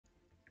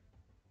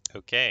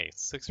Okay,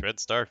 6 red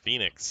star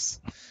Phoenix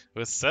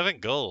with 7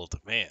 gold.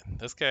 Man,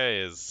 this guy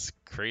is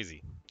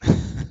crazy.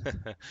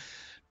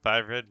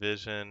 5 red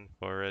Vision,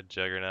 4 red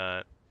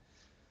Juggernaut.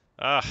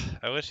 Ah,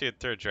 I wish he would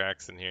throw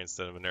Drax in here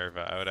instead of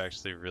Minerva. I would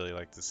actually really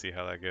like to see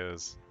how that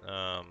goes.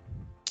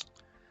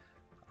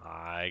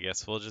 I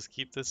guess we'll just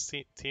keep this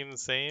team the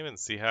same and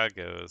see how it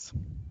goes.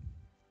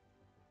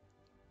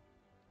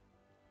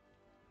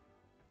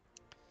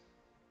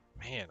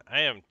 Man,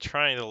 I am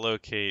trying to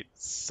locate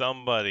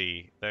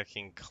somebody that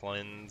can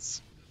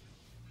cleanse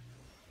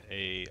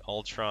a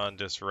Ultron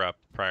Disrupt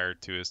prior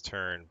to his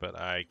turn, but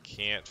I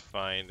can't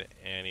find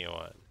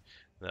anyone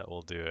that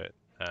will do it.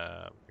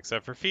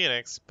 Except for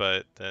Phoenix,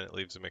 but then it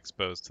leaves him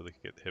exposed to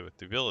get hit with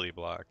the ability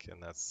block,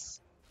 and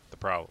that's the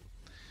problem.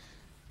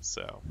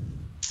 So,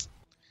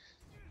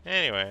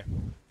 anyway,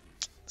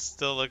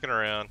 still looking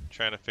around,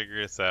 trying to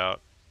figure this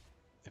out.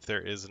 If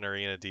there is an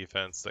arena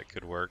defense that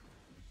could work.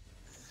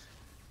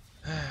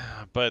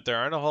 But there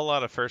aren't a whole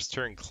lot of first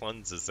turn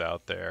cleanses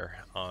out there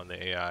on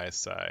the AI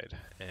side,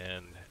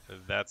 and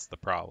that's the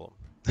problem.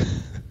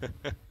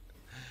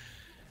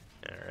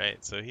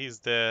 Alright, so he's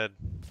dead.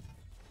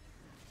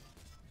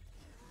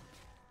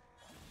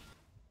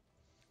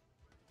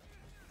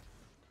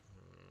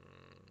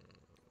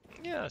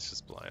 Yeah, let's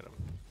just blind him.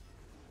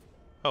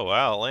 Oh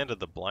wow, landed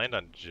the blind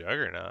on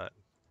Juggernaut.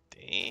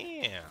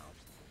 Damn.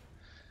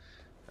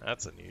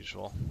 That's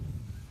unusual.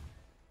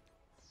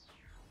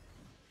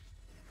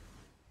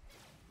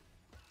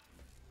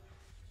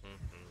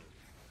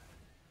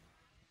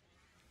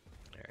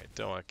 Alright,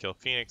 don't want to kill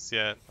Phoenix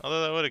yet.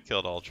 Although that would have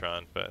killed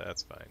Ultron, but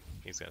that's fine.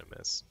 He's going to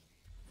miss.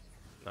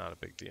 Not a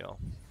big deal.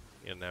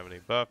 He didn't have any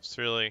buffs,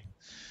 really.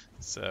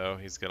 So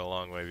he's got a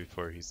long way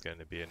before he's going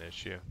to be an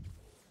issue.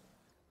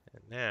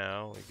 And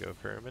now we go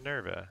for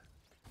Minnerva.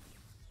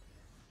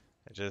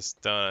 I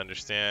just don't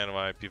understand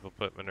why people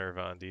put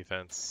Minnerva on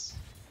defense.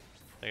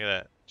 Look at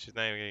that. She's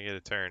not even going to get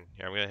a turn.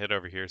 Yeah, I'm going to hit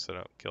over here so I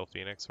don't kill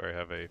Phoenix, or I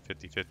have a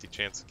 50-50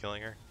 chance of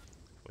killing her,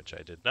 which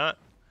I did not.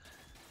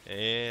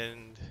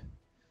 And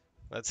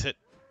let's hit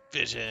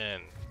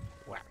Vision.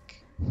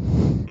 Whack.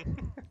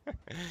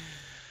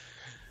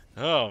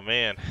 Oh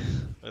man,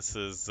 this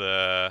is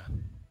a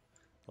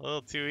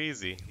little too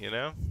easy, you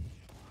know?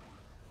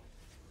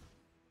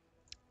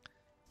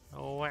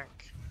 Oh, whack.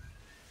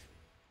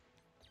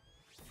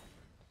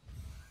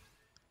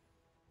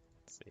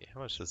 Let's see, how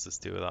much does this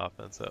do with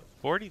offense up?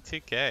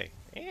 42k.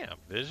 Damn,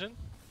 Vision.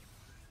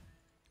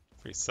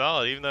 Pretty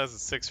solid, even though it's a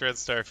 6 red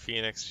star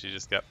Phoenix, she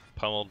just got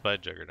pummeled by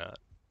Juggernaut.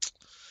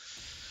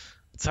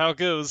 That's how it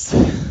goes.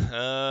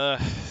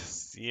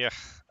 Yeah,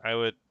 I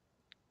would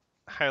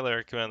highly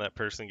recommend that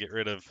person get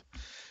rid of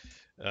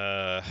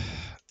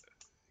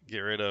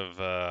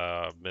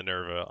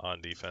Minerva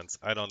on defense.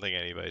 I don't think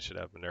anybody should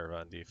have Minerva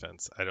on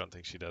defense. I don't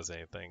think she does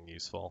anything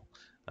useful.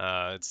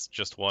 It's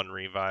just one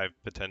revive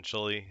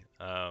potentially.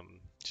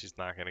 She's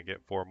not going to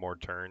get 4 more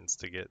turns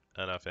to get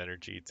enough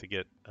energy to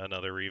get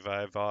another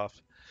revive off.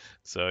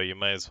 So you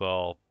might as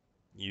well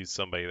use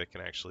somebody that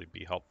can actually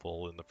be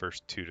helpful in the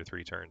first 2 to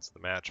 3 turns of the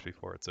match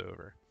before it's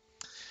over.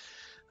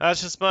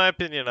 That's just my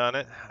opinion on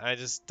it. I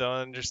just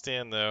don't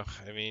understand, though.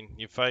 I mean,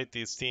 you fight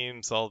these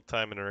teams all the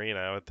time in Arena.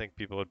 I would think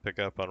people would pick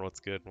up on what's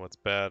good and what's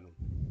bad, and,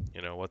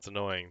 you know, what's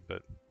annoying.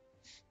 But,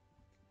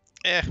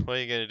 what are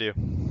you gonna do?